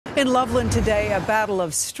In Loveland today, a battle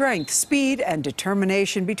of strength, speed, and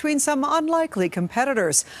determination between some unlikely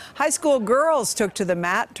competitors. High school girls took to the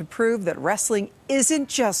mat to prove that wrestling isn't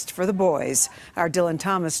just for the boys. Our Dylan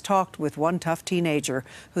Thomas talked with one tough teenager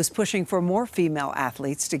who's pushing for more female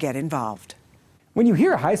athletes to get involved. When you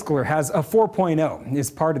hear a high schooler has a 4.0,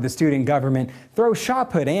 is part of the student government, throws shot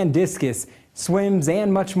put and discus, swims,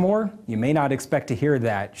 and much more, you may not expect to hear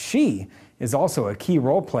that she is also a key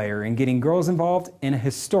role player in getting girls involved in a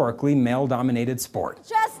historically male-dominated sport.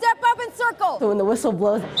 Just step up and circle. So when the whistle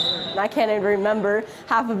blows, I can't even remember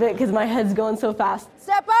half of it because my head's going so fast.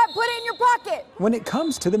 Step up, put it in your pocket. When it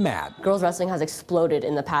comes to the mat, Girls wrestling has exploded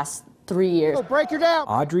in the past 3 years. Oh, break her down.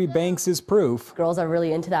 Audrey Banks is proof. Girls are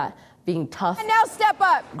really into that, being tough. And now step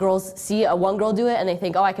up. Girls see one girl do it and they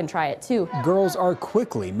think, oh, I can try it too. Girls are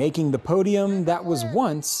quickly making the podium that was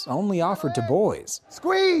once only offered to boys.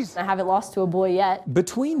 Squeeze. I haven't lost to a boy yet.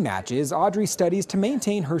 Between matches, Audrey studies to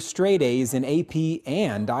maintain her straight A's in AP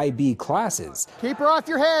and IB classes. Keep her off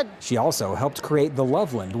your head. She also helped create the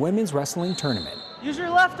Loveland Women's Wrestling Tournament. Use your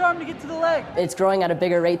left arm to get to the leg. It's growing at a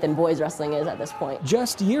bigger rate than boys wrestling is at this point.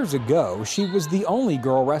 Just years ago, she was the only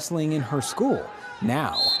girl wrestling in her school.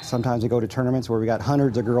 Now, sometimes we go to tournaments where we got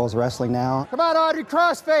hundreds of girls wrestling now. Come on, Audrey,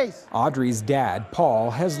 cross face. Audrey's dad,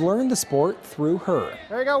 Paul, has learned the sport through her.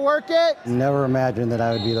 There you go, work it. Never imagined that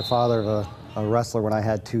I would be the father of a wrestler when I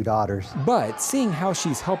had 2 daughters. But seeing how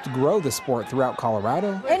she's helped grow the sport throughout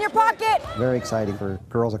Colorado, In your pocket. Very exciting for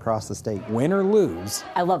girls across the state. win or lose,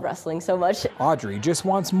 I love wrestling so much. Audrey just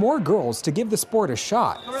wants more girls to give the sport a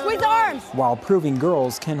shot, Squeeze the arms. while proving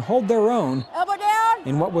girls can hold their own Elbow down.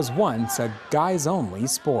 in what was once a guys-only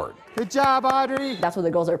sport. Good job, Audrey. That's what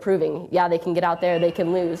the girls are proving. Yeah, they can get out there, they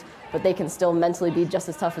can lose, but they can still mentally be just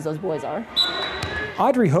as tough as those boys are.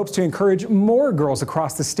 Audrey hopes to encourage more girls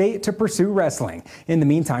across the state to pursue wrestling. In the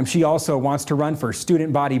meantime, she also wants to run for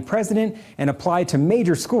student body president and apply to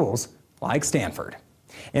major schools like Stanford.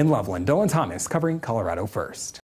 In Loveland, Dylan Thomas covering Colorado First.